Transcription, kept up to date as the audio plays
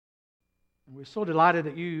We're so delighted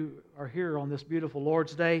that you are here on this beautiful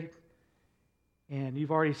Lord's Day, and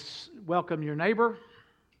you've already welcomed your neighbor.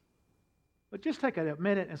 But just take a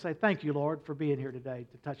minute and say, thank you, Lord, for being here today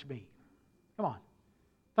to touch me. Come on.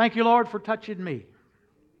 Thank you, Lord, for touching me.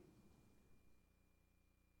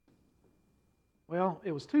 Well,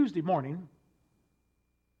 it was Tuesday morning.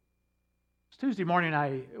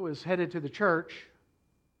 I was headed to the church,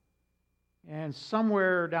 and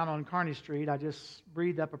somewhere down on Kearney Street, I just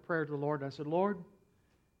breathed up a prayer to the Lord. I said, Lord,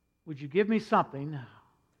 would you give me something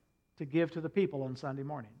to give to the people on Sunday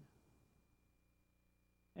morning?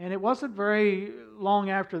 And it wasn't very long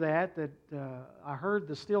after that I heard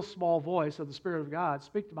the still small voice of the Spirit of God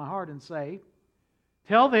speak to my heart and say,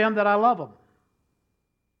 tell them that I love them.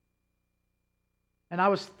 And I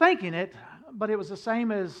was thinking it, but it was the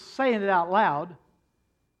same as saying it out loud.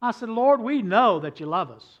 I said, Lord, we know that you love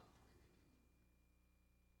us.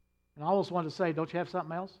 And I always wanted to say, don't you have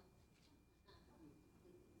something else?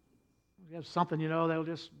 You have something, that'll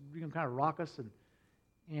just, you can kind of rock us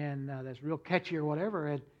and that's real catchy or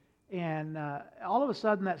whatever. And all of a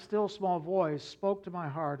sudden, that still small voice spoke to my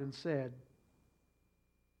heart and said,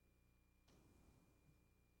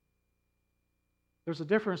 there's a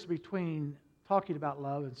difference between talking about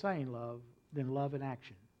love and saying love than love in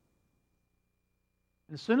action.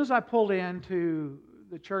 And as soon as I pulled into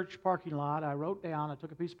the church parking lot, I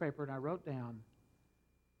took a piece of paper and I wrote down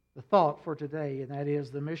the thought for today, and that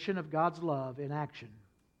is the mission of God's love in action.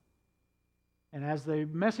 And as the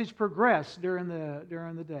message progressed during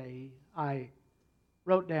the day, I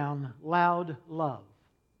wrote down loud love.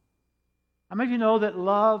 How many of you know that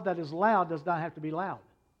love that is loud does not have to be loud?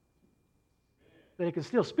 That it can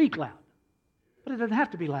still speak loud. But it doesn't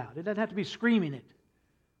have to be loud. It doesn't have to be screaming it.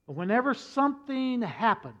 But whenever something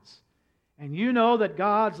happens, and you know that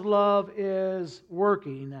God's love is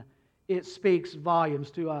working, it speaks volumes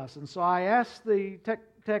to us. And so I asked the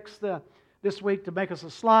text this week to make us a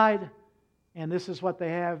slide, and this is what they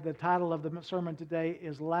have. The title of the sermon today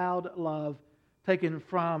is Loud Love, taken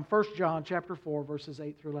from 1 John chapter 4, verses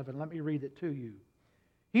 8 through 11. Let me read it to you.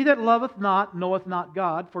 He that loveth not knoweth not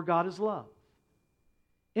God, for God is love.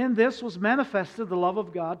 In this was manifested the love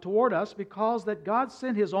of God toward us, because that God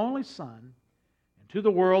sent His only Son into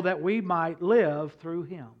the world that we might live through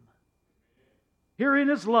Him. Herein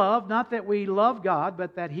is love, not that we love God,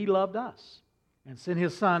 but that He loved us, and sent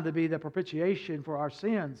His Son to be the propitiation for our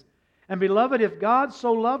sins. And beloved, if God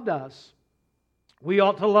so loved us, we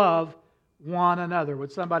ought to love one another.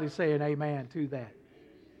 Would somebody say an amen to that?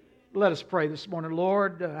 Let us pray this morning.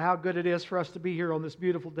 Lord, how good it is for us to be here on this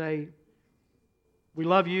beautiful day. We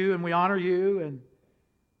love you and we honor you, and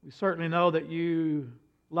we certainly know that you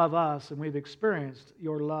love us, and we've experienced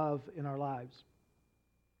your love in our lives.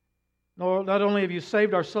 Lord, not only have you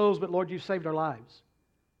saved our souls, but Lord, you've saved our lives.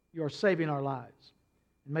 You are saving our lives.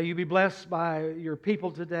 And may you be blessed by your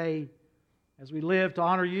people today as we live to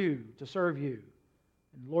honor you, to serve you.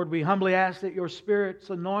 And Lord, we humbly ask that your Spirit's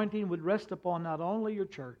anointing would rest upon not only your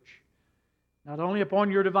church, not only upon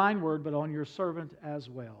your divine word, but on your servant as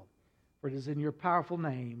well. For it is in your powerful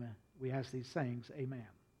name we ask these things. Amen.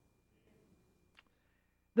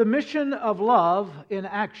 The mission of love in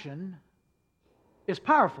action is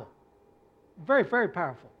powerful. Very, very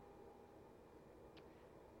powerful.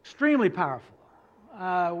 Extremely powerful.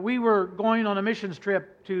 We were going on a missions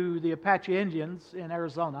trip to the Apache Indians in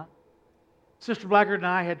Arizona. Sister Blackard and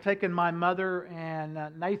I had taken my mother and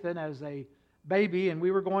Nathan as a baby, and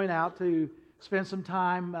we were going out to spend some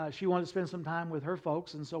time. She wanted to spend some time with her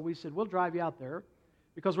folks, and so we said, we'll drive you out there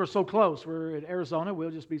because we're so close. We're in Arizona.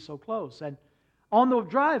 We'll just be so close. And on the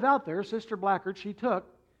drive out there, Sister Blackard,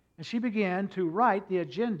 she began to write the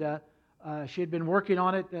agenda. She had been working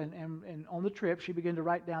on it, and on the trip, she began to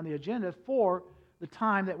write down the agenda for the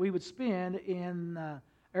time that we would spend in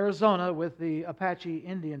Arizona with the Apache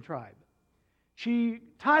Indian tribe. She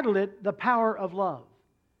titled it, The Power of Love.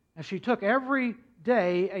 And she took every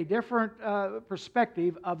day a different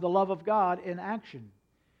perspective of the love of God in action.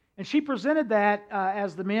 And she presented that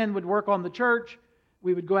as the men would work on the church.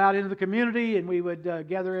 We would go out into the community and we would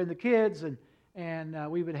gather in the kids,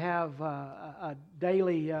 and we would have a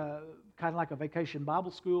daily kind of like a vacation Bible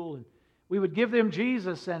school, and we would give them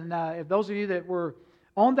Jesus. And if those of you that were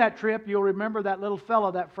on that trip, you'll remember that little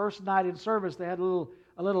fellow that first night in service. They had a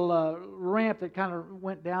little ramp that kind of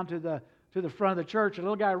went down to the front of the church. A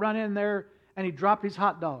little guy run in there and he dropped his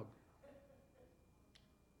hot dog,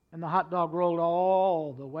 and the hot dog rolled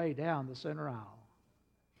all the way down the center aisle.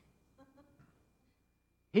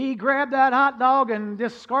 He grabbed that hot dog and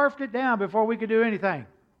just scarfed it down before we could do anything.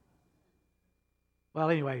 Well,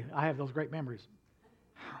 anyway, I have those great memories.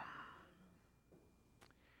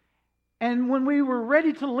 And when we were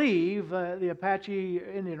ready to leave the Apache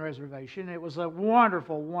Indian Reservation, it was a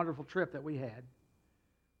wonderful, wonderful trip that we had.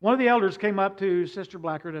 One of the elders came up to Sister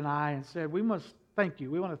Blackard and I and said, we must thank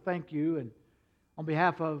you. We want to thank you. And on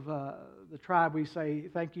behalf of the tribe, we say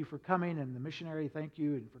thank you for coming, and the missionary, thank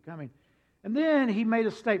you and for coming. And then he made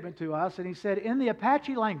a statement to us, and he said, in the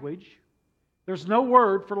Apache language, there's no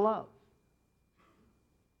word for love.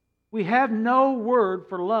 We have no word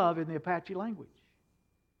for love in the Apache language.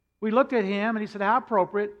 We looked at him, and he said, how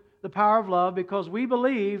appropriate, the power of love, because we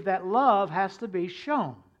believe that love has to be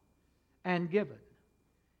shown and given.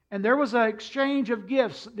 And there was an exchange of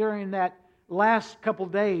gifts during that last couple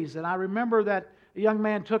days, and I remember that a young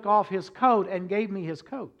man took off his coat and gave me his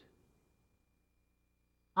coat.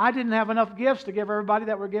 I didn't have enough gifts to give everybody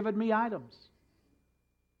that were giving me items.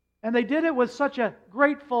 And they did it with such a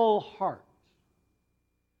grateful heart.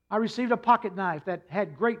 I received a pocket knife that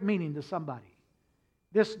had great meaning to somebody.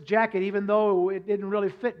 This jacket, even though it didn't really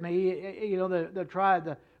fit me,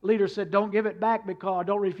 the leader said, don't give it back, because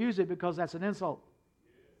don't refuse it, because that's an insult.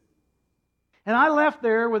 And I left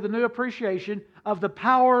there with a new appreciation of the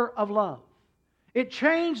power of love. It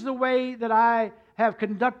changed the way that I have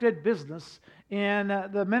conducted business in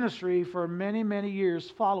the ministry for many, many years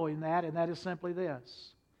following that, and that is simply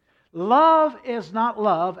this. Love is not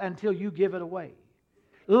love until you give it away.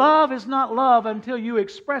 Love is not love until you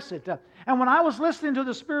express it. And when I was listening to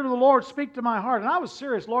the Spirit of the Lord speak to my heart, and I was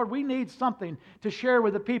serious, Lord, we need something to share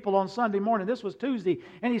with the people on Sunday morning. This was Tuesday.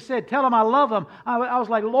 And He said, tell them I love them. I was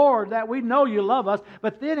like, Lord, that we know you love us.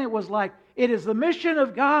 But then it was like, it is the mission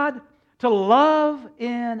of God to love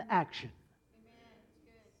in action.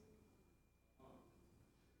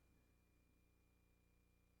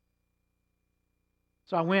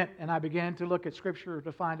 So I went and I began to look at Scripture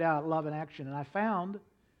to find out love in action. And I found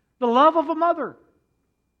the love of a mother.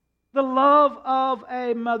 The love of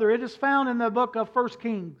a mother. It is found in the book of 1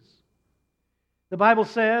 Kings. The Bible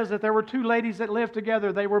says that there were two ladies that lived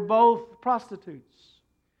together. They were both prostitutes.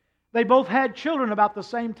 They both had children about the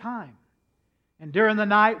same time. And during the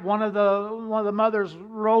night, one of the mothers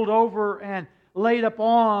rolled over and laid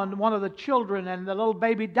upon one of the children, and the little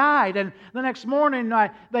baby died. And the next morning,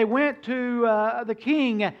 they went to the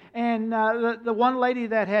king, and the one lady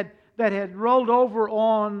that had rolled over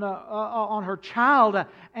on her child,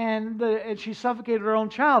 and she suffocated her own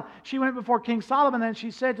child. She went before King Solomon, and she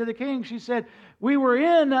said to the king, she said, we were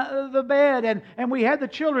in the bed, and we had the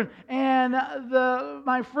children, and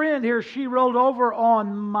my friend here, she rolled over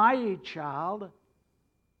on my child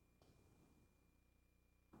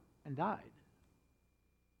and died.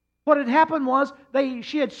 What had happened was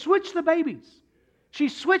she had switched the babies. She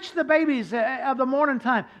switched the babies of the morning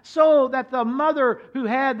time so that the mother who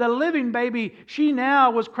had the living baby, she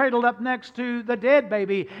now was cradled up next to the dead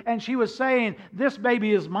baby. And she was saying, this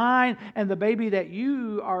baby is mine, and the baby that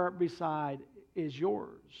you are beside is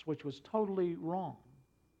yours, which was totally wrong.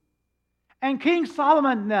 And King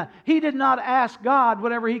Solomon, he did not ask God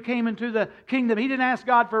whenever he came into the kingdom. He didn't ask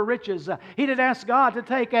God for riches. He didn't ask God to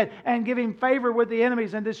take it and give him favor with the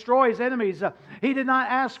enemies and destroy his enemies. He did not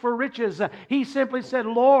ask for riches. He simply said,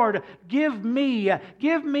 Lord, give me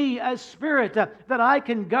a spirit that I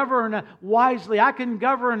can govern wisely. I can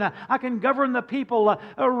govern the people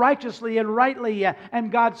righteously and rightly.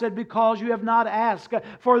 And God said, because you have not asked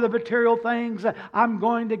for the material things, I'm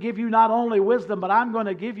going to give you not only wisdom, but I'm going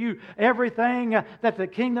to give you everything that the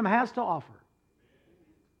kingdom has to offer.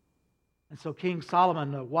 And so King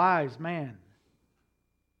Solomon, a wise man,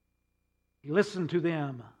 he listened to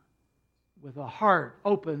them with a heart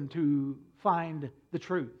open to find the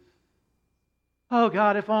truth. Oh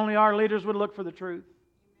God, if only our leaders would look for the truth.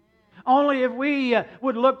 Only if we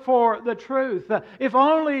would look for the truth. If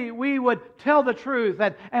only we would tell the truth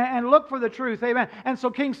and look for the truth. Amen. And so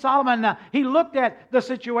King Solomon, he looked at the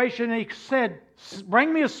situation and he said,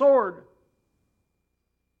 bring me a sword.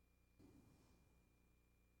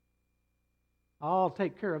 I'll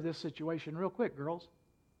take care of this situation real quick, girls.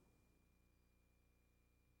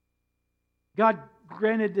 God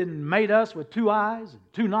granted and made us with 2 eyes, and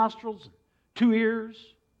 2 nostrils, and 2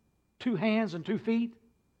 ears, 2 hands, and 2 feet.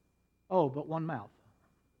 Oh, but 1 mouth.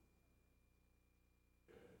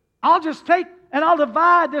 I'll just take and I'll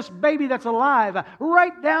divide this baby that's alive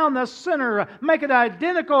right down the center, make it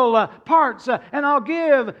identical parts, and I'll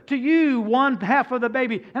give to you 1/2 of the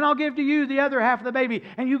baby, and I'll give to you the other half of the baby,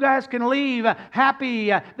 and you guys can leave happy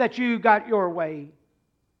that you got your way.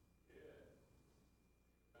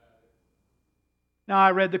 Now,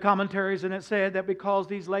 I read the commentaries, and it said that because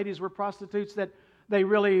these ladies were prostitutes, that they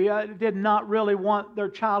really did not really want their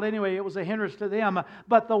child anyway. It was a hindrance to them.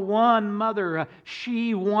 But the one mother,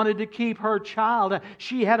 she wanted to keep her child.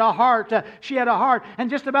 She had a heart. She had a heart. And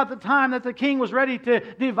just about the time that the king was ready to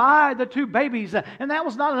divide the two babies, and that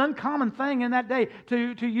was not an uncommon thing in that day,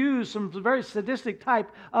 to use some very sadistic type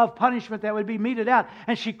of punishment that would be meted out.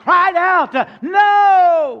 And she cried out,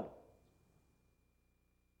 "No!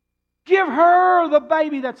 Give her the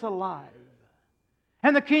baby that's alive."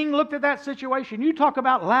 And the king looked at that situation. You talk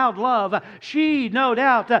about loud love. She, no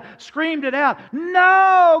doubt, screamed it out.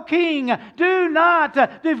 "No, king, do not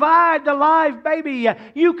divide the live baby.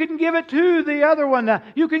 You can give it to the other one.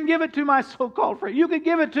 You can give it to my so-called friend. You can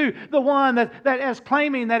give it to the one that is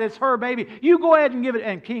claiming that it's her baby. You go ahead and give it."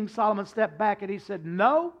 And King Solomon stepped back and he said,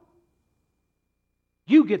 "No,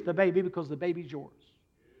 you get the baby because the baby's yours."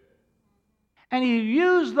 And he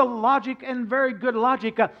used the logic, and very good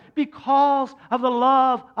logic, because of the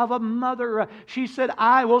love of a mother. She said,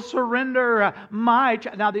 "I will surrender my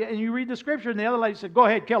child." Now, and you read the scripture, and the other lady said, "Go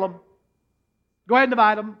ahead, kill him. Go ahead and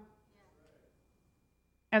divide him."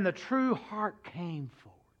 And the true heart came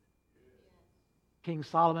forward. King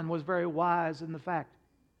Solomon was very wise in the fact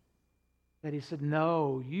that he said,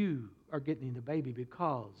 "No, you are getting the baby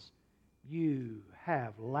because you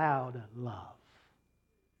have loud love."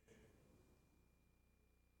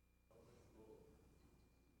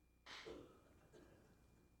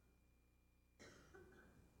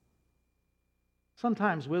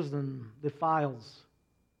 Sometimes wisdom defies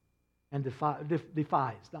that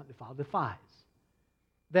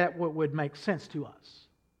what would make sense to us.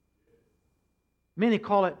 Many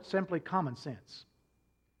call it simply common sense.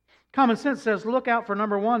 Common sense says, look out for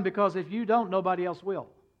number one, because if you don't, nobody else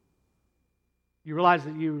will.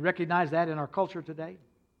 You recognize that in our culture today?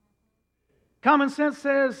 Common sense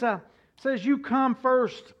says you come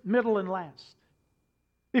first, middle, and last.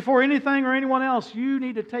 Before anything or anyone else, you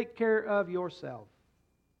need to take care of yourself.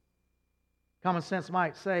 Common sense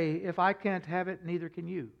might say, if I can't have it, neither can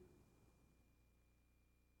you.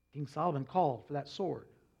 King Solomon called for that sword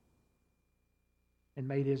and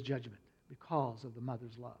made his judgment because of the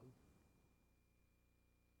mother's love.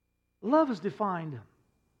 Love is defined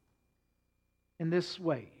in this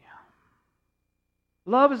way.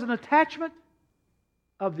 Love is an attachment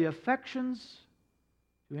of the affections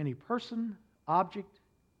to any person, object,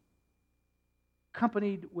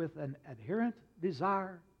 accompanied with an adherent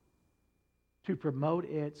desire to promote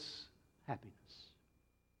its happiness.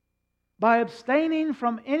 By abstaining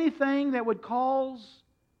from anything that would cause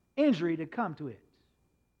injury to come to it.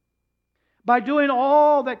 By doing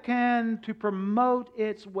all that can to promote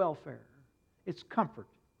its welfare, its comfort,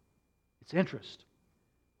 its interest,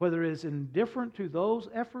 whether it is indifferent to those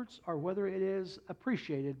efforts or whether it is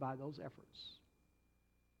appreciated by those efforts.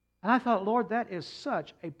 And I thought, Lord, that is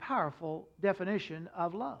such a powerful definition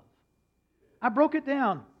of love. I broke it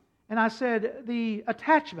down and I said the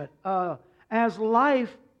attachment, as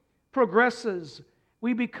life progresses,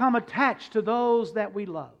 we become attached to those that we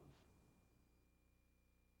love.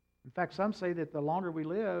 In fact, some say that the longer we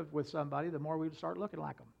live with somebody, the more we start looking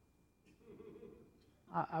like them.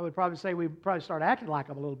 I would probably say we probably start acting like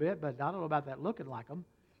them a little bit, but I don't know about that looking like them.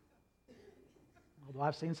 Although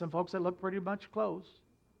I've seen some folks that look pretty much close.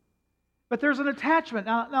 But there's an attachment.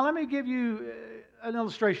 Now let me give you an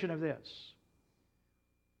illustration of this.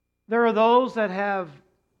 There are those that have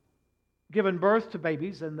given birth to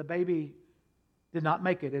babies and the baby did not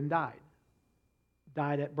make it and died.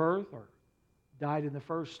 Died at birth or died in the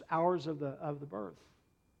first hours of the birth.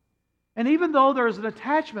 And even though there is an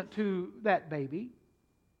attachment to that baby,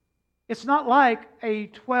 it's not like a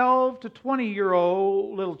 12 to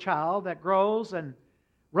 20-year-old little child that grows and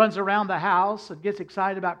runs around the house and gets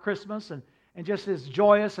excited about Christmas and just is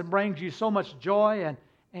joyous and brings you so much joy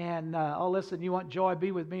and oh, listen, you want joy,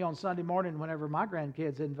 be with me on Sunday morning whenever my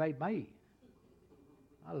grandkids invade me.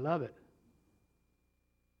 I love it.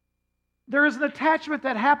 There is an attachment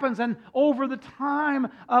that happens, and over the time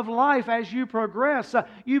of life, as you progress,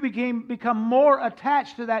 you become more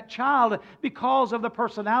attached to that child because of the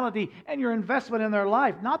personality and your investment in their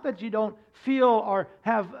life. Not that you don't feel or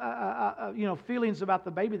have feelings about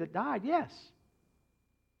the baby that died, yes.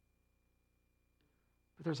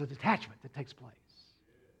 But there's an attachment that takes place.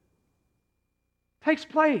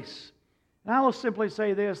 And I will simply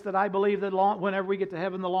say this, that I believe that whenever we get to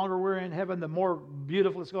heaven, the longer we're in heaven, the more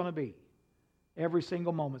beautiful it's going to be. Every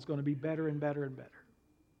single moment is going to be better and better and better.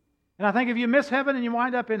 And I think if you miss heaven and you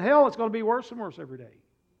wind up in hell, it's going to be worse and worse every day.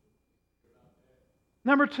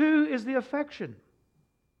 Number two is the affection.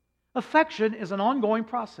 Affection is an ongoing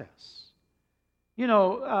process. You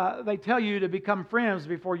know, they tell you to become friends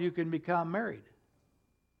before you can become married.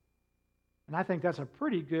 And I think that's a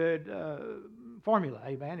pretty good formula,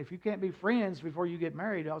 amen. If you can't be friends before you get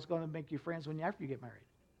married, it's going to make you friends after you get married.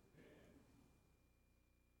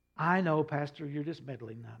 I know, Pastor, you're just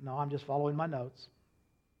meddling. No, I'm just following my notes.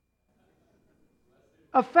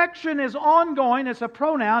 Affection is ongoing. It's a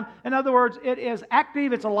pronoun. In other words, it is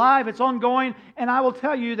active, it's alive, it's ongoing. And I will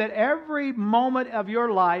tell you that every moment of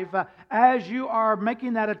your life, as you are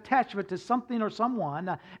making that attachment to something or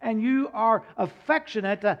someone, and you are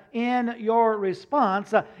affectionate in your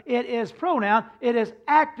response, it is pronoun. It is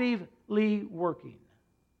actively working.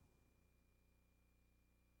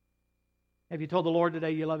 Have you told the Lord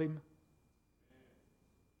today you love Him?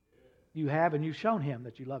 You have, and you've shown Him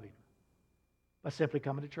that you love Him by simply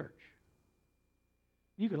coming to church.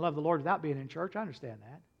 You can love the Lord without being in church, I understand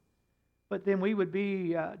that. But then we would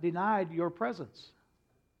be denied your presence.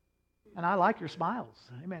 And I like your smiles.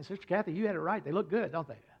 Amen. Sister Kathy, you had it right. They look good, don't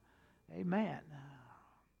they? Amen.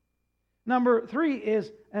 Number 3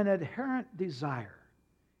 is an adherent desire.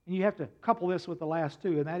 And you have to couple this with the last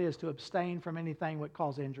two, and that is to abstain from anything that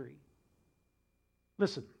cause injury.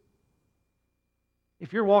 Listen,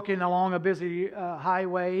 if you're walking along a busy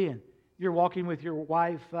highway and you're walking with your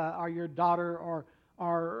wife or your daughter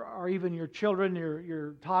or even your children,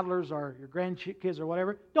 your toddlers or your grandkids or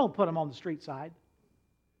whatever, don't put them on the street side.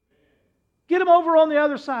 Get them over on the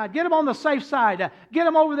other side. Get them on the safe side. Get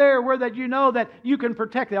them over there where that you know that you can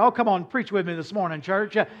protect them. Oh, come on, preach with me this morning,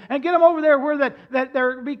 church. And get them over there where that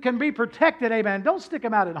can be protected. Amen. Don't stick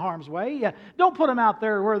them out in harm's way. Don't put them out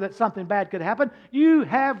there where that something bad could happen. You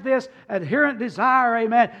have this adherent desire,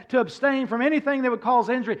 amen, to abstain from anything that would cause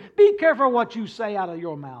injury. Be careful what you say out of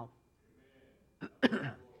your mouth.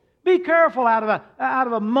 Be careful out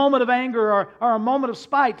of a moment of anger or a moment of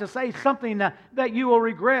spite to say something that you will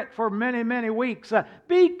regret for many, many weeks.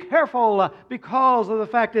 Be careful because of the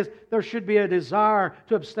fact is there should be a desire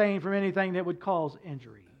to abstain from anything that would cause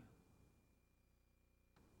injury.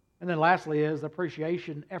 And then lastly is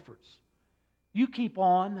appreciation efforts. You keep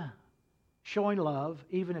on showing love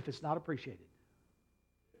even if it's not appreciated.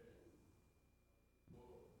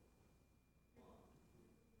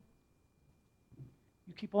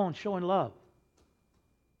 You keep on showing love,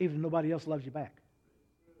 even if nobody else loves you back.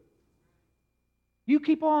 You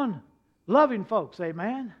keep on loving folks,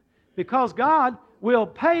 amen, because God will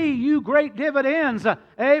pay you great dividends,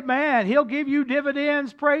 amen. He'll give you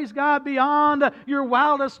dividends, praise God, beyond your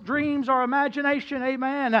wildest dreams or imagination,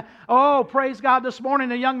 amen. Oh, praise God, this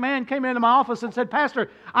morning a young man came into my office and said,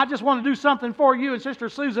 Pastor, I just want to do something for you and Sister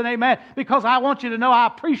Susan, amen, because I want you to know I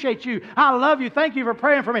appreciate you. I love you. Thank you for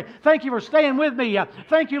praying for me. Thank you for staying with me.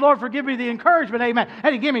 Thank you, Lord, for giving me the encouragement, amen.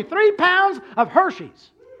 And He gave me 3 pounds of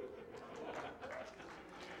Hershey's.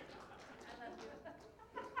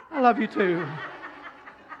 I love you too.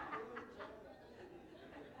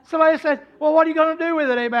 Somebody said, well, what are you going to do with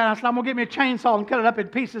it, amen? I said, I'm going to get me a chainsaw and cut it up in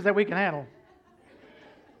pieces that we can handle.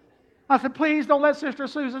 I said, please don't let Sister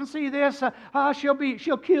Susan see this.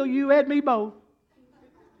 She'll kill you and me both.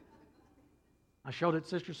 I showed it to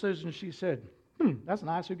Sister Susan and she said, that's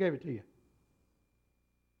nice. Who gave it to you?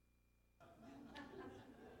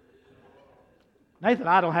 Nathan,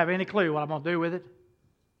 I don't have any clue what I'm going to do with it.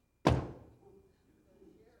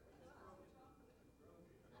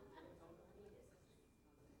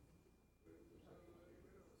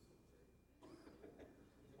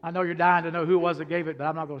 I know you're dying to know who it was that gave it, but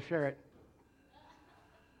I'm not going to share it.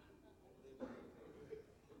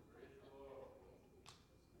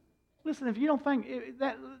 Listen, if you don't think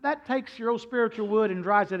that takes your old spiritual wood and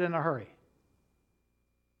dries it in a hurry.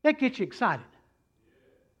 That gets you excited.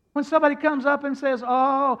 When somebody comes up and says,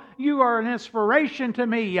 oh, you are an inspiration to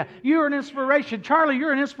me. You're an inspiration. Charlie,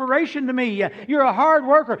 you're an inspiration to me. You're a hard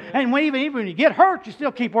worker. And even when you get hurt, you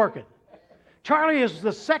still keep working. Charlie is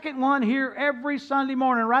the second one here every Sunday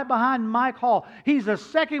morning, right behind Mike Hall. He's the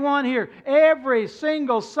second one here every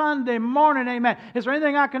single Sunday morning, amen. Is there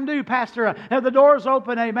anything I can do, Pastor? Are the doors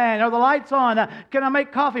open, amen? Are the lights on? Can I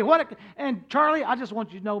make coffee? And Charlie, I just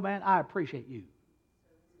want you to know, man, I appreciate you.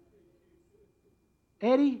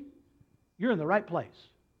 Eddie, you're in the right place.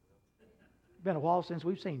 It's been a while since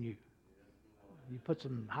we've seen you. You put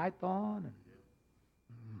some height on, and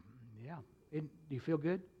yeah. Do you feel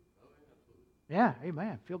good? Yeah,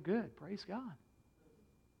 amen. Feel good. Praise God.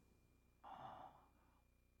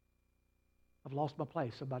 I've lost my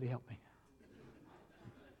place. Somebody help me.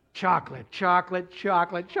 Chocolate. Huh?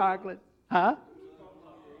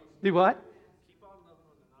 Do what? Keep on loving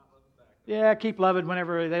when they're not loving back. Yeah, keep loving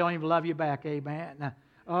whenever they don't even love you back. Amen.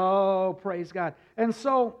 Oh, praise God. And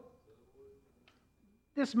so,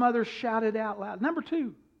 this mother shouted out loud. Number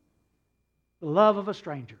 2, the love of a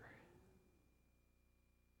stranger.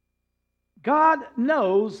 God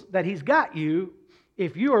knows that He's got you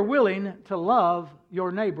if you are willing to love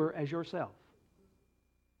your neighbor as yourself.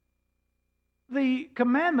 The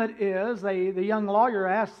commandment is, the young lawyer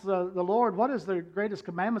asks the Lord, what is the greatest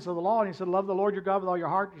commandments of the law? And he said, love the Lord your God with all your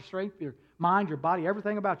heart, your strength, your mind, your body,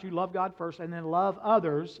 everything about you. Love God first, and then love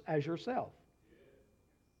others as yourself.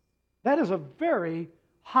 That is a very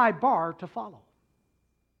high bar to follow.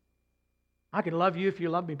 I can love you if you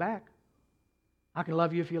love me back. I can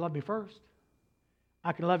love you if you love me first.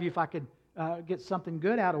 I can love you if I can get something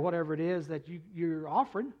good out of whatever it is that you're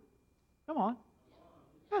offering. Come on.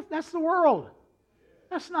 That's the world.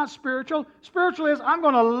 That's not spiritual. Spiritual is, I'm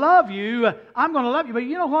going to love you. I'm going to love you. But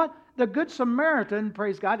you know what? The Good Samaritan,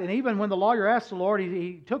 praise God, and even when the lawyer asked the Lord,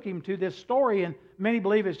 he took him to this story, and many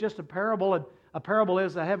believe it's just a parable, and a parable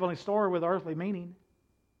is a heavenly story with earthly meaning.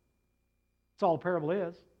 That's all a parable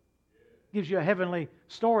is. Gives you a heavenly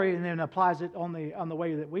story and then applies it on the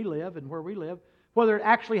way that we live and where we live. Whether it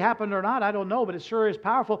actually happened or not, I don't know, but it sure is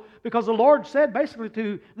powerful, because the Lord said basically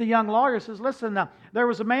to the young lawyer, says, listen, there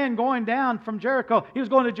was a man going down from Jericho. He was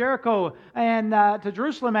going to Jericho and to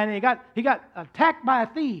Jerusalem, and he got attacked by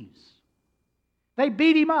thieves. They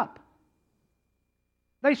beat him up.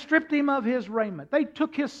 They stripped him of his raiment. They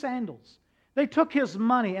took his sandals. They took his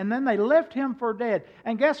money, and then they left him for dead.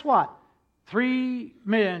 And guess what? 3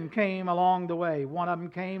 men came along the way. One of them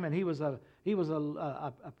came, and he was a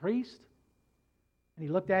priest. And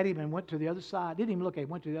he looked at him and went to the other side. Didn't even look at him,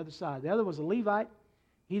 went to the other side. The other was a Levite.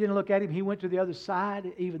 He didn't look at him. He went to the other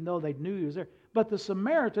side, even though they knew he was there. But the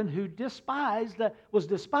Samaritan, who was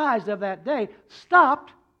despised of that day,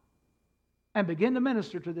 stopped and began to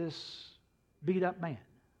minister to this beat-up man.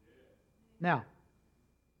 Now,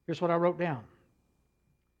 here's what I wrote down.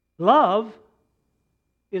 Love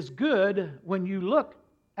is good when you look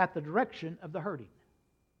at the direction of the hurting.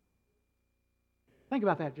 Think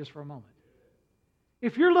about that just for a moment.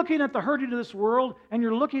 If you're looking at the hurting of this world and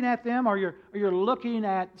you're looking at them, or you're looking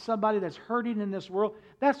at somebody that's hurting in this world,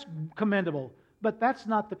 that's commendable. But that's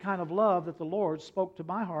not the kind of love that the Lord spoke to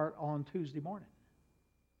my heart on Tuesday morning.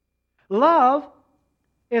 Love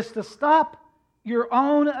is to stop your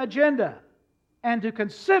own agenda and to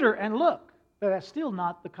consider and look. But that's still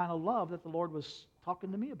not the kind of love that the Lord was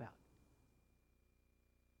talking to me about.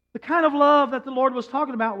 The kind of love that the Lord was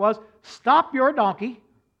talking about was, stop your donkey.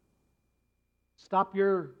 Stop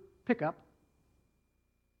your pickup.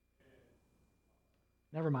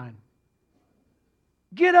 Never mind.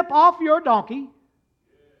 Get up off your donkey.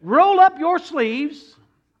 Roll up your sleeves.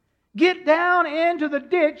 Get down into the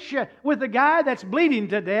ditch with the guy that's bleeding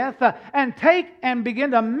to death and take and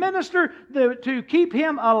begin to minister to keep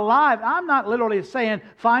him alive. I'm not literally saying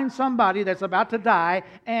find somebody that's about to die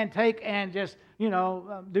and take and just,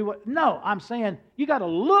 do what. No, I'm saying you got to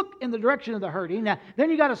look in the direction of the hurting. Now, then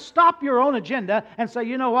you got to stop your own agenda and say,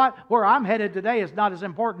 you know what? Where I'm headed today is not as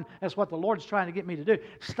important as what the Lord's trying to get me to do.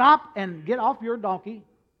 Stop and get off your donkey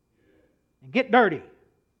and get dirty.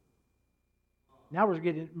 Now we're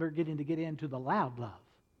getting to get into the loud love.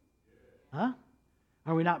 Huh?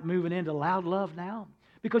 Are we not moving into loud love now?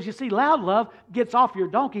 Because you see, loud love gets off your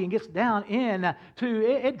donkey and gets down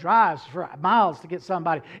it drives for miles to get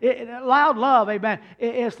somebody. Loud love, amen,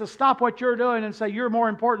 is to stop what you're doing and say, you're more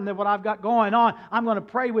important than what I've got going on. I'm going to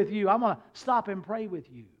pray with you. I'm going to stop and pray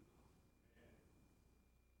with you.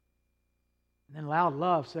 And then loud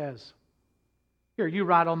love says, here, you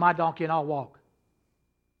ride on my donkey and I'll walk.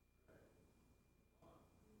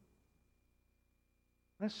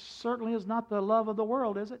 That certainly is not the love of the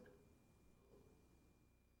world, is it?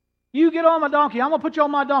 You get on my donkey. I'm going to put you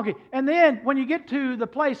on my donkey. And then when you get to the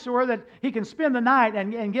place where that he can spend the night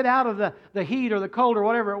and get out of the heat or the cold or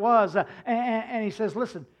whatever it was, and he says,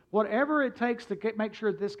 listen, whatever it takes to make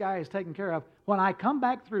sure that this guy is taken care of, when I come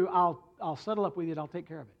back through, I'll settle up with you and I'll take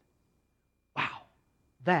care of it. Wow,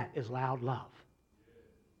 that is loud love.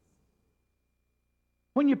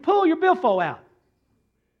 When you pull your billfold out.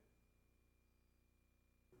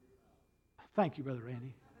 Thank you, Brother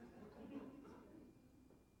Randy.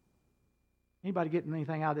 Anybody getting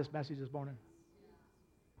anything out of this message this morning?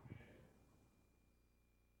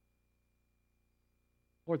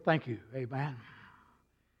 Lord, thank you. Amen.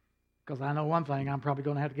 Because I know one thing, I'm probably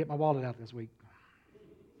going to have to get my wallet out this week.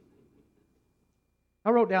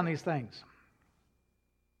 I wrote down these things.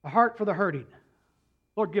 A heart for the hurting.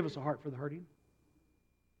 Lord, give us a heart for the hurting.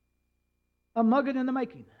 A mugging in the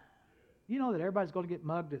making. You know that everybody's going to get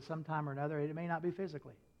mugged at some time or another. It may not be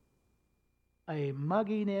physically. A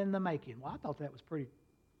mugging in the making. Well, I thought that was pretty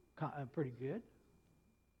good.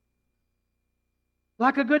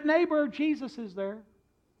 Like a good neighbor, Jesus is there.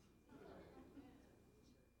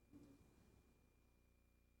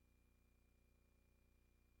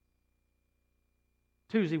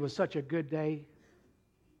 Tuesday was such a good day.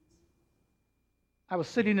 I was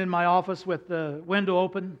sitting in my office with the window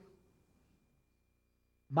open,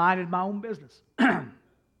 minding my own business.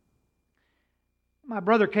 My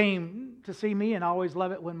brother came to see me, and I always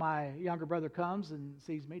love it when my younger brother comes and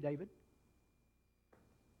sees me, David.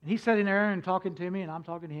 And he's sitting there and talking to me, and I'm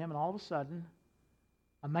talking to him, and all of a sudden,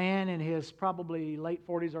 a man in his probably late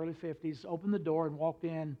 40s, early 50s opened the door and walked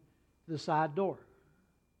in to the side door.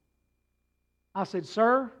 I said,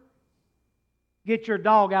 "Sir, get your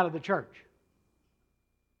dog out of the church."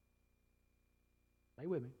 Stay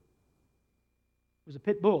with me. It was a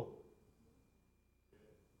pit bull.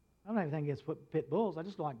 I don't have anything against pit bulls. I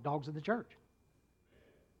just don't like dogs in the church.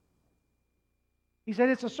 He said,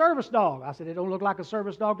 "It's a service dog." I said, "It don't look like a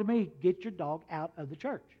service dog to me. Get your dog out of the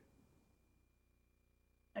church."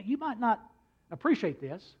 Now, you might not appreciate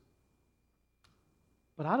this,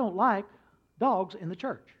 but I don't like dogs in the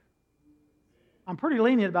church. I'm pretty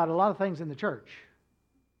lenient about a lot of things in the church,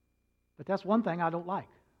 but that's one thing I don't like.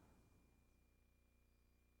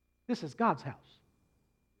 This is God's house.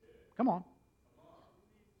 Come on.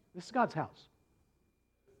 This is God's house.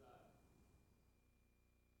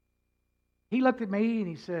 He looked at me and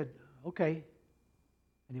he said, "Okay."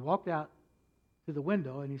 And he walked out to the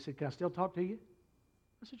window and he said, "Can I still talk to you?"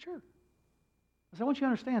 I said, "Sure." I said, "I want you to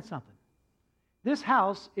understand something. This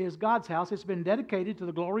house is God's house. It's been dedicated to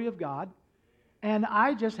the glory of God. And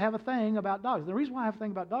I just have a thing about dogs." The reason why I have a thing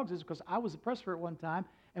about dogs is because I was a presbyter at one time,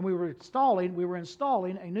 and we were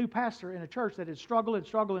installing a new pastor in a church that had struggled and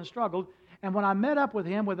struggled and struggled. And when I met up with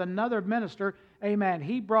him with another minister, amen,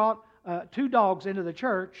 he brought 2 dogs into the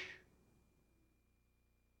church.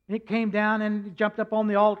 And it came down and jumped up on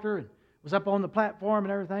the altar and was up on the platform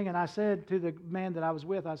and everything. And I said to the man that I was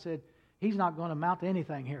with, I said, "He's not going to amount to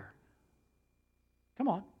anything here. Come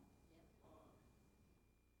on."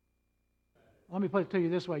 Let me put it to you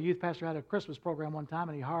this way. A youth pastor had a Christmas program one time,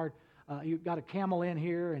 and he got a camel in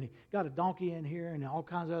here, and he got a donkey in here, and all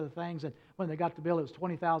kinds of other things. And when they got the bill, it was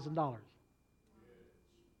 $20,000.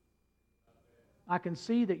 I can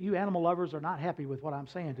see that you animal lovers are not happy with what I'm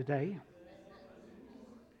saying today.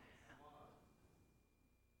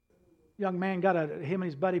 Young man him and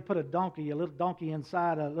his buddy put a little donkey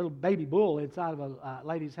inside a little baby bull inside of a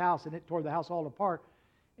lady's house, and it tore the house all apart.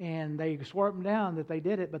 And they swore up and down that they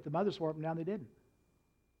did it, but the mother swore up and down they didn't.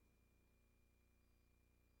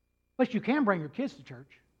 But you can bring your kids to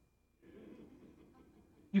church.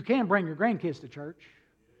 You can bring your grandkids to church,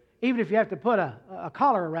 even if you have to put a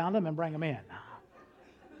collar around them and bring them in.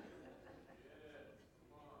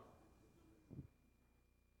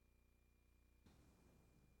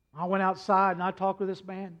 I went outside and I talked with this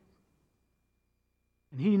man.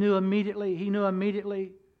 And he knew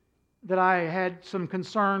immediately that I had some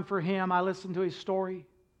concern for him. I listened to his story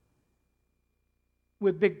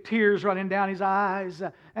with big tears running down his eyes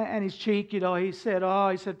and his cheek. He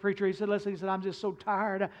said, "Preacher," he said, "listen," he said, "I'm just so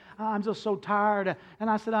tired. I'm just so tired." And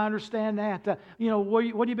I said, "I understand that. What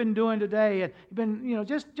have you been doing today?" And been,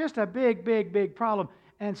 just a big problem.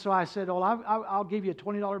 And so I said, "Well, I'll give you a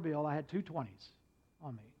 $20 bill." I had 2 20s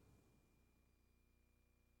on me.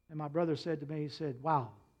 And my brother said to me, he said,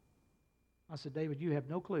 "Wow." I said, "David, you have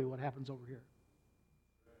no clue what happens over here."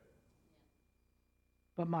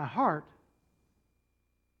 But my heart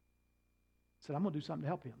said, "I'm going to do something to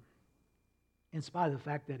help him," in spite of the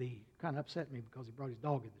fact that he kind of upset me because he brought his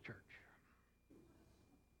dog into church.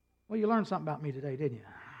 Well, you learned something about me today, didn't you?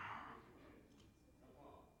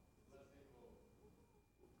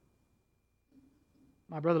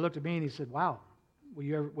 My brother looked at me and he said, "Wow, will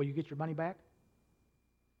you get your money back?"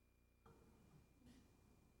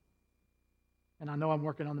 And I know I'm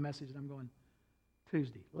working on the message, and I'm going,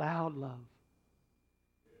 Tuesday, loud love.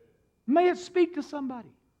 May it speak to somebody.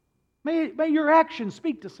 May your actions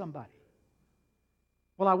speak to somebody.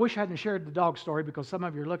 Well, I wish I hadn't shared the dog story, because some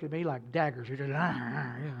of you are looking at me like daggers. You're just,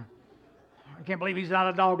 I can't believe he's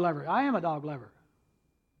not a dog lover. I am a dog lover.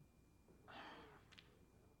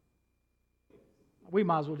 We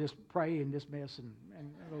might as well just pray and dismiss and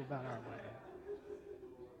go about our way.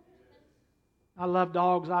 I love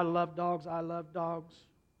dogs. I love dogs. I love dogs.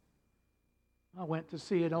 I went to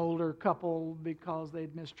see an older couple because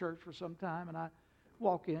they'd missed church for some time, and I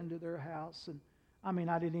walk into their house, and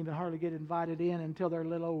I didn't even hardly get invited in until their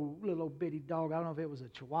little bitty dog, I don't know if it was a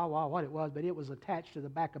Chihuahua or what it was, but it was attached to the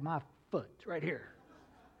back of my foot right here.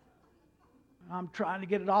 I'm trying to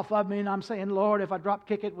get it off of me, and I'm saying, Lord, if I drop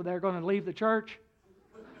kick it, they're going to leave the church.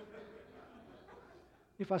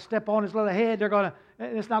 If I step on his little head,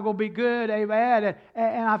 it's not going to be good, amen.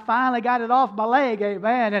 And I finally got it off my leg,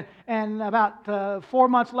 amen. And about 4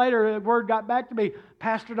 months later, the word got back to me,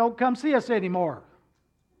 Pastor, don't come see us anymore.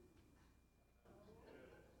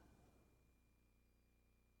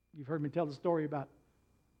 You've heard me tell the story about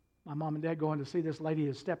my mom and dad going to see this lady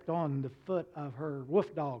who stepped on the foot of her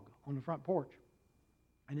wolf dog on the front porch.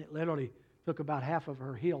 And it literally took about half of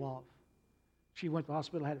her heel off. She went to the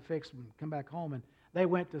hospital, had it fixed, and come back home. And they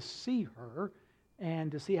went to see her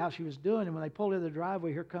and to see how she was doing. And when they pulled into the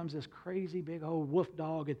driveway, here comes this crazy big old wolf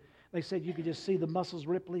dog. And they said you could just see the muscles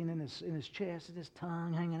rippling in his chest and his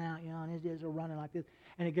tongue hanging out, and his ears are running like this.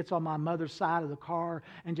 And it gets on my mother's side of the car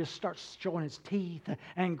and just starts showing its teeth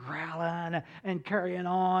and growling and carrying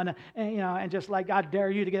on, and just like, I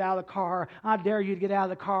dare you to get out of the car. I dare you to get out of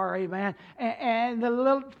the car, amen. And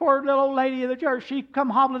the poor little old lady in the church, she come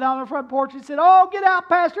hobbling down the front porch and said, "Oh, get out,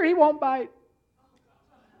 Pastor, he won't bite."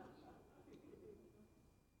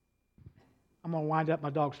 I'm going to wind up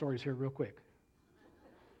my dog stories here real quick.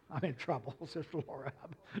 I'm in trouble, Sister Laura.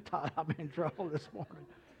 I'm in trouble this morning.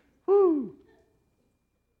 Woo!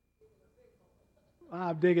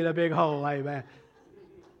 I'm digging a big hole, amen.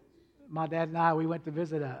 My dad and I, we went to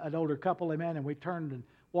visit an older couple, amen, and we turned and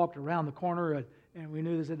walked around the corner, and we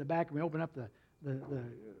knew this in the back, and we opened up the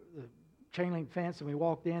chain link fence, and we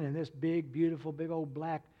walked in, and this big, beautiful, big old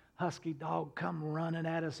black husky dog come running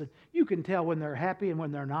at us, and you can tell when they're happy and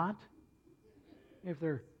when they're not. If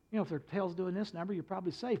their tail's doing this number, you're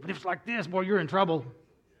probably safe. But if it's like this, boy, you're in trouble.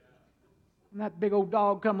 And that big old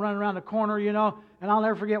dog come running around the corner, and I'll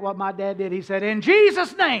never forget what my dad did. He said, "In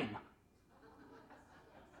Jesus' name."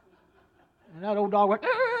 And that old dog went,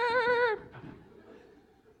 "Arr!"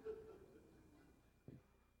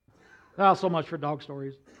 Oh, so much for dog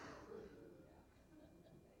stories.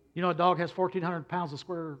 A dog has 1,400 pounds a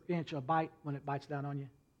square inch of bite when it bites down on you.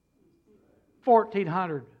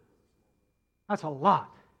 1,400. That's a lot.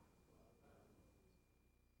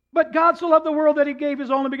 But God so loved the world that He gave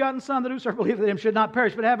His only begotten Son, that whosoever believeth in Him should not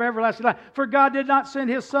perish, but have everlasting life. For God did not send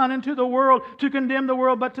His Son into the world to condemn the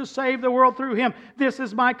world, but to save the world through Him. This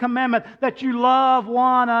is my commandment, that you love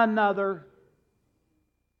one another.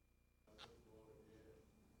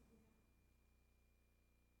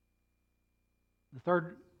 The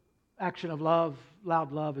third action of love,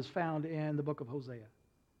 loud love, is found in the book of Hosea.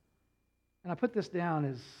 And I put this down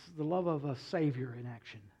as the love of a Savior in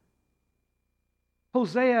action.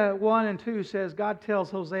 Hosea 1 and 2 says, God tells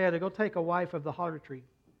Hosea to go take a wife of the harlotry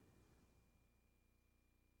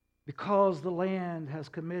because the land has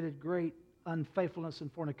committed great unfaithfulness and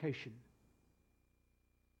fornication.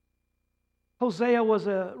 Hosea was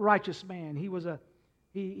a righteous man. He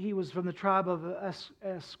was from the tribe of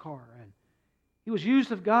Issachar, and he was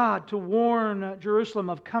used of God to warn Jerusalem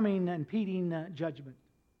of coming and impending judgment.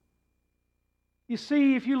 You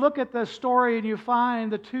see, if you look at the story and you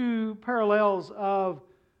find the two parallels of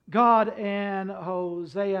God and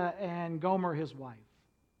Hosea and Gomer, his wife,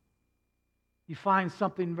 you find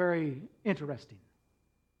something very interesting.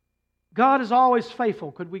 God is always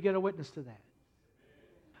faithful. Could we get a witness to that?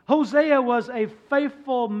 Hosea was a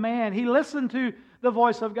faithful man. He listened to the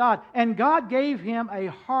voice of God, and God gave him a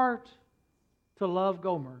heart to love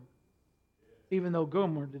Gomer, even though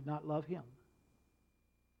Gomer did not love him.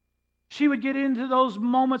 She would get into those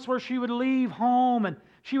moments where she would leave home and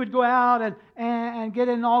she would go out and get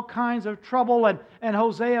in all kinds of trouble, and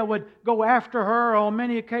Hosea would go after her on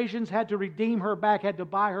many occasions, had to redeem her back, had to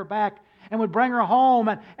buy her back, and would bring her home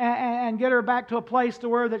and get her back to a place to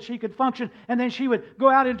where that she could function. And then she would go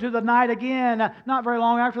out into the night again, not very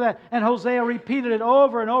long after that, and Hosea repeated it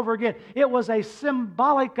over and over again. It was a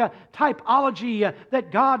symbolic typology that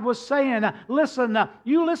God was saying, listen,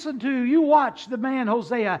 you watch the man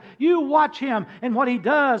Hosea. You watch him and what he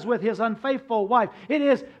does with his unfaithful wife. It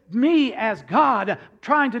is me as God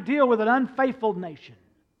trying to deal with an unfaithful nation.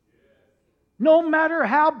 No matter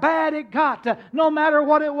how bad it got, no matter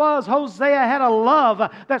what it was, Hosea had a love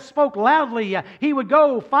that spoke loudly. He would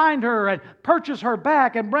go find her and purchase her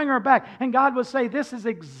back and bring her back. And God would say, this is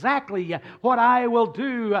exactly what I will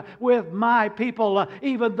do with my people,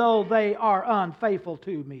 even though they are unfaithful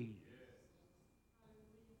to me.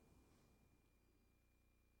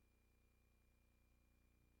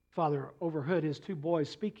 Father overheard his two boys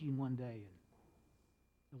speaking one day.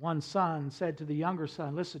 The one son said to the younger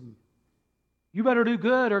son, listen, you better do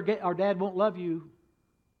good or Dad won't love you.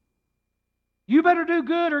 You better do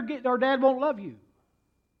good or Dad won't love you.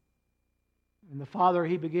 And the father,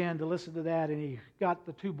 he began to listen to that, and he got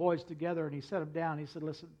the two boys together and he set them down. He said,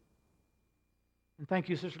 listen, and thank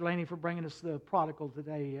you, Sister Laney, for bringing us the prodigal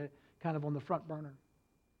today, kind of on the front burner.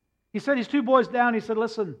 He set his two boys down. He said,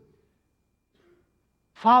 listen,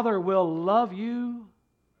 Father will love you.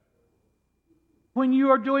 When you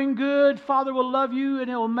are doing good, Father will love you,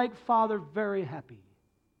 and it will make Father very happy.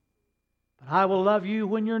 But I will love you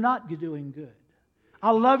when you're not doing good.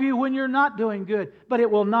 I'll love you when you're not doing good, but it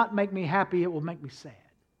will not make me happy. It will make me sad.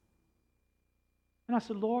 And I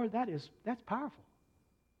said, Lord, that's powerful.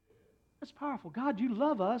 That's powerful. God, you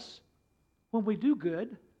love us when we do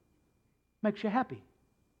good. Makes you happy.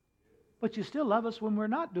 But you still love us when we're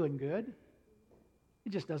not doing good. It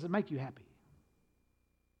just doesn't make you happy.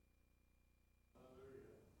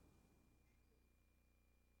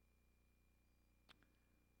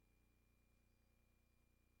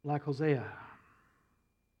 Like Hosea,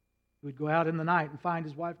 he would go out in the night and find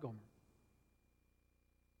his wife Gomer.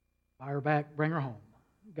 Buy her back, bring her home.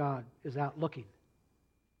 God is out looking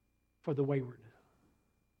for the wayward,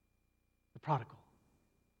 the prodigal.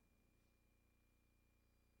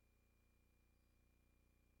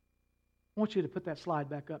 I want you to put that slide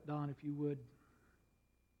back up, Don, if you would.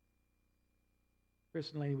 Chris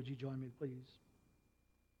and Laney, would you join me, please?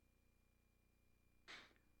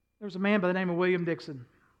 There was a man by the name of William Dixon.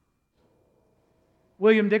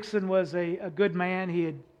 William Dixon was a good man. He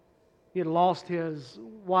had lost his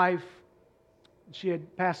wife. She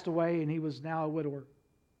had passed away, and he was now a widower.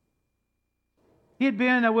 He had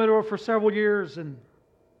been a widower for several years, and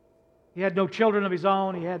he had no children of his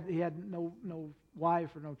own. He had no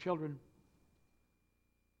wife or no children.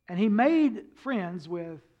 And he made friends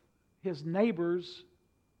with his neighbor's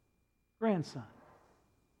grandson.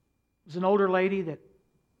 It was an older lady that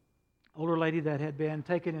had been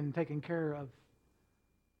taken care of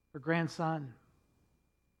her grandson.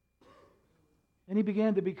 And he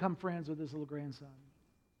began to become friends with his little grandson.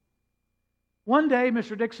 One day,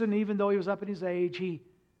 Mr. Dixon, even though he was up in his age, he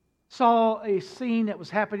saw a scene that was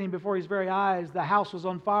happening before his very eyes. The house was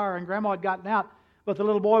on fire, and Grandma had gotten out, but the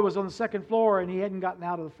little boy was on the second floor, and he hadn't gotten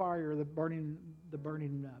out of the fire, the burning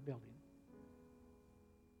building.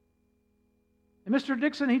 And Mr.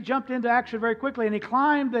 Dixon, he jumped into action very quickly, and he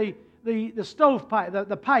climbed the stove pipe,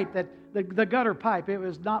 the pipe, the gutter pipe. It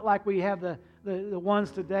was not like we have the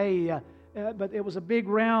ones today, but it was a big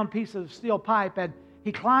round piece of steel pipe, and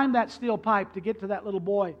he climbed that steel pipe to get to that little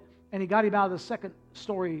boy, and he got him out of the second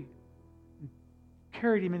story,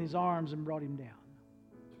 carried him in his arms, and brought him down.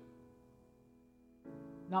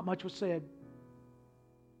 Not much was said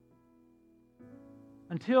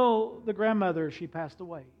until the grandmother, she passed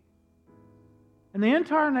away. And the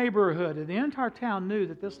entire neighborhood and the entire town knew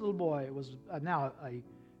that this little boy was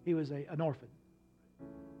he was an orphan.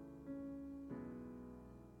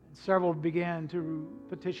 And several began to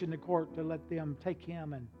petition the court to let them take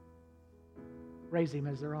him and raise him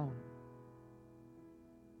as their own.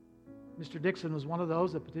 Mr. Dixon was one of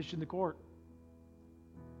those that petitioned the court.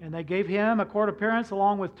 And they gave him a court appearance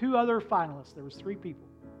along with two other finalists. There was 3 people.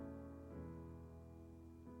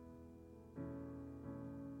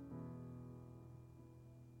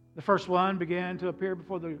 The first one began to appear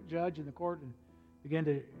before the judge in the court and began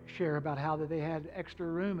to share about how that they had extra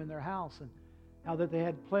room in their house and how that they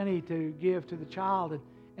had plenty to give to the child,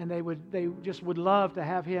 and they just would love to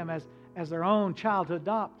have him as their own child to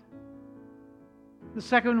adopt. The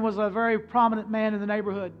second was a very prominent man in the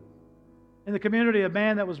neighborhood, in the community, a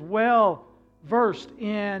man that was well versed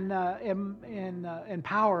in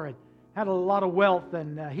power and had a lot of wealth,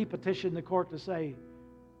 and he petitioned the court to say,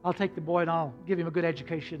 I'll take the boy and I'll give him a good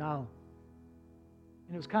education. And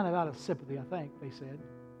it was kind of out of sympathy, I think, they said.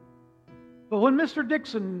 But when Mr.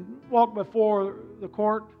 Dixon walked before the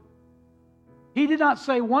court, he did not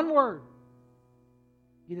say one word.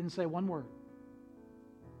 He didn't say one word.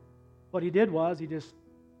 What he did was he just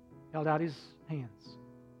held out his hands.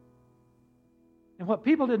 And what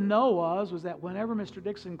people didn't know was that whenever Mr.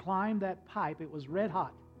 Dixon climbed that pipe, it was red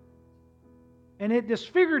hot. And it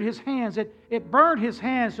disfigured his hands. It burned his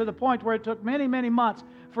hands to the point where it took many, many months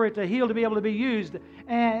for it to heal, to be able to be used.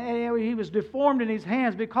 And he was deformed in his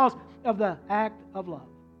hands because of the act of love.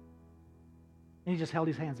 And he just held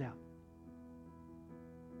his hands out.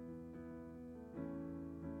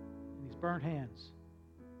 And his burnt hands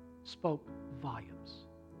spoke volumes.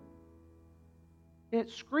 It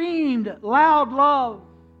screamed loud love.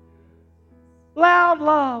 Loud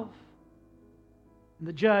love. And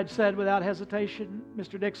the judge said without hesitation,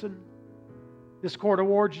 Mr. Dixon, this court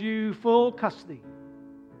awards you full custody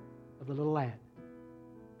of the little lad.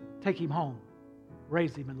 Take him home,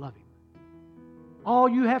 raise him, and love him. All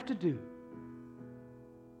you have to do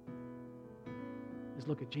is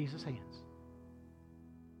look at Jesus' hands.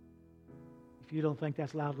 If you don't think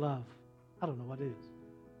that's loud love, I don't know what is.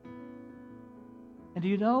 And do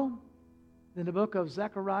you know, in the book of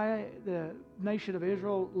Zechariah, the nation of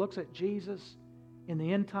Israel looks at Jesus in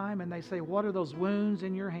the end time, and they say, what are those wounds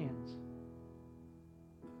in your hands?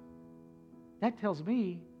 That tells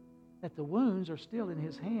me that the wounds are still in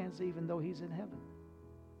his hands, even though he's in heaven.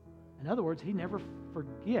 In other words, He never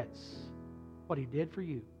forgets what He did for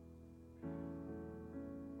you.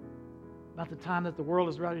 About the time that the world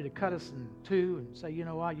is ready to cut us in two and say, you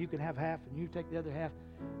know what, you can have half and you take the other half,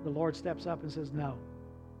 the Lord steps up and says, no,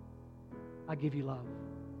 I give you love.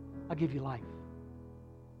 I give you life.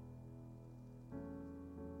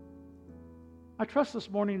 I trust this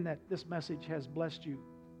morning that this message has blessed you.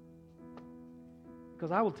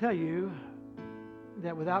 Because I will tell you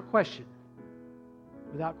that without question,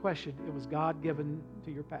 it was God given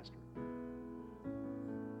to your pastor.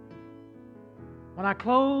 When I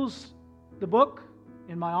close the book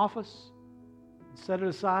in my office and set it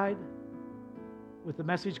aside with the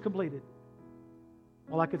message completed,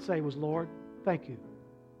 all I could say was, Lord, thank you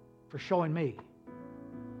for showing me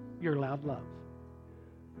your loud love.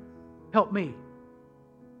 Help me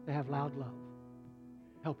to have loud love.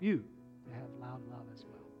 Help you to have loud love as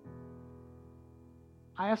well.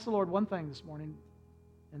 I asked the Lord one thing this morning,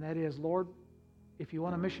 and that is, Lord, if you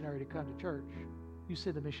want a missionary to come to church, you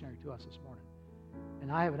send a missionary to us this morning.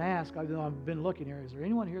 And I haven't asked, even though I've been looking here, is there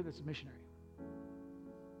anyone here that's a missionary?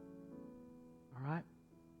 All right?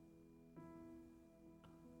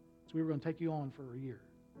 So we were going to take you on for a year.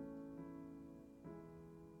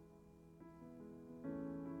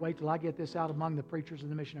 Wait till I get this out among the preachers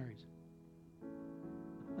and the missionaries.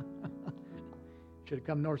 Should have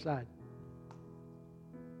come north side.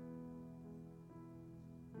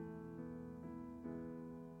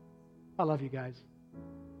 I love you guys.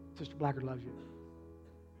 Sister Blackard loves you.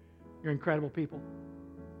 You're incredible people.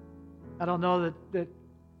 I don't know that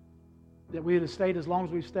we would have stayed as long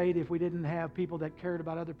as we've stayed if we didn't have people that cared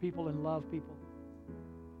about other people and love people.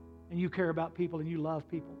 And you care about people and you love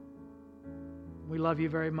people. We love you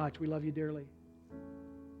very much. We love you dearly.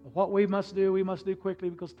 But what we must do quickly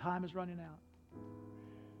because time is running out.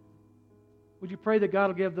 Would you pray that God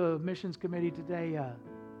will give the missions committee today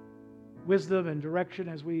wisdom and direction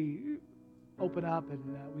as we open up and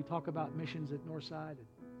we talk about missions at Northside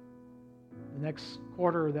and the next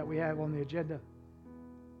quarter that we have on the agenda?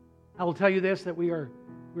 I will tell you this, that we're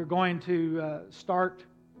going to start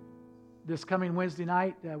this coming Wednesday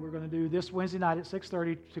night. We're going to do this Wednesday night at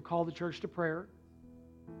 6:30 to call the church to prayer.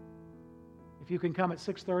 If you can come at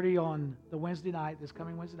 6:30 on the Wednesday night, this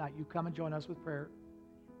coming Wednesday night, you come and join us with prayer.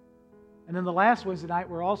 And then the last Wednesday night,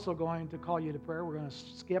 we're also going to call you to prayer. We're going to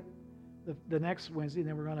skip the next Wednesday, and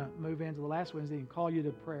then we're going to move into the last Wednesday and call you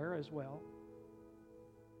to prayer as well.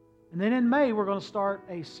 And then in May, we're going to start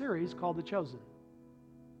a series called The Chosen.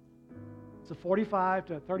 It's a 35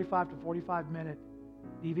 to 45 minute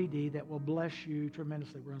DVD that will bless you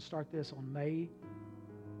tremendously. We're going to start this on May,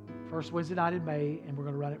 first Wednesday night in May, and we're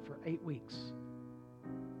going to run it for 8 weeks.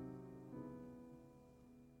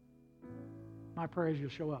 My prayer is you'll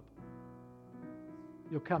show up.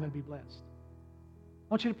 You'll come and be blessed.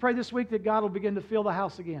 I want you to pray this week that God will begin to fill the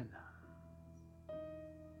house again.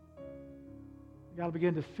 God will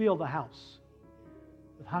begin to fill the house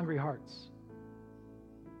with hungry hearts.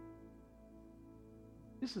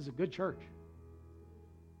 This is a good church.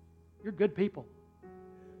 You're good people.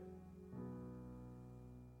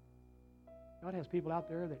 God has people out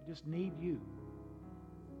there that just need you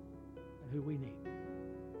and who we need.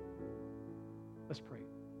 Let's pray.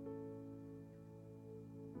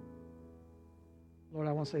 Lord,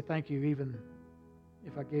 I want to say thank you, even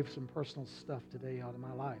if I gave some personal stuff today out of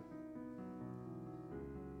my life.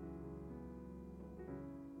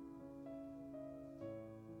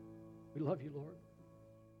 We love you, Lord.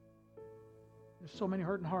 There's so many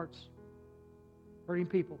hurting hearts, hurting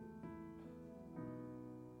people.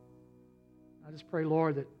 I just pray,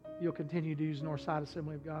 Lord, that you'll continue to use Northside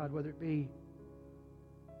Assembly of God, whether it be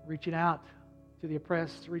reaching out to the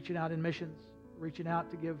oppressed, reaching out in missions, reaching out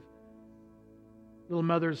to give little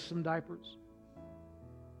mothers some diapers.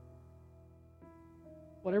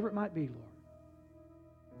 Whatever it might be, Lord,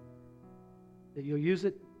 that you'll use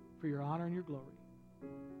it for your honor and your glory.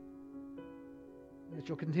 And that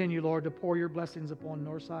you'll continue, Lord, to pour your blessings upon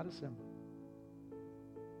Northside Assembly.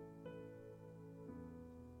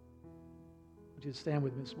 Would you stand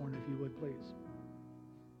with me this morning, if you would, please?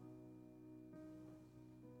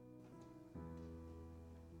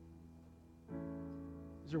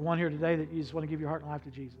 Is there one here today that you just want to give your heart and life to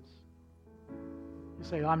Jesus? You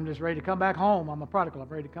say, I'm just ready to come back home. I'm a prodigal. I'm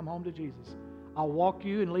ready to come home to Jesus. I'll walk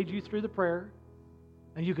you and lead you through the prayer.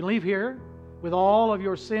 And you can leave here with all of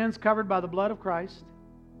your sins covered by the blood of Christ.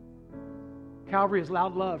 Calvary is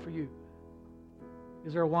loud love for you.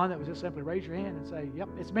 Is there one that would just simply raise your hand and say, yep,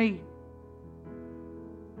 it's me?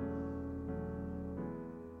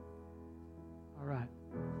 All right.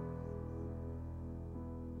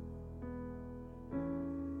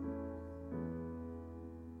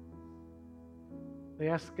 They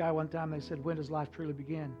asked the guy one time, they said, when does life truly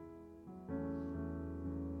begin? And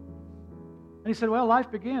he said, well, life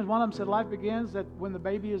begins. One of them said, life begins that when the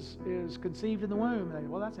baby is conceived in the womb. And they,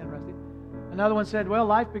 well, that's interesting. Another one said, well,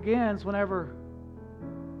 life begins whenever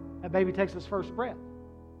that baby takes its first breath.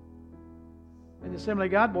 And the Assembly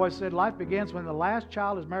of God boy said, life begins when the last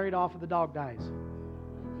child is married off and the dog dies.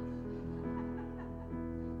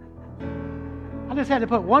 I just had to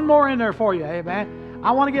put one more in there for you, amen.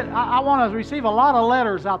 I want to receive a lot of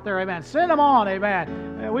letters out there, amen. Send them on, amen.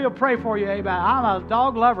 And we'll pray for you, amen. I'm a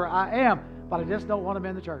dog lover, I am, but I just don't want them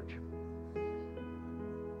in the church.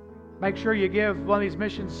 Make sure you give one of these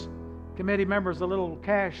missions committee members a little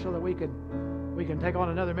cash so that we can take on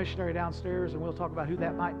another missionary downstairs, and we'll talk about who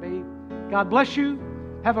that might be. God bless you.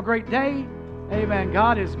 Have a great day. Amen.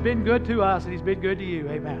 God has been good to us, and He's been good to you.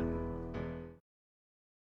 Amen.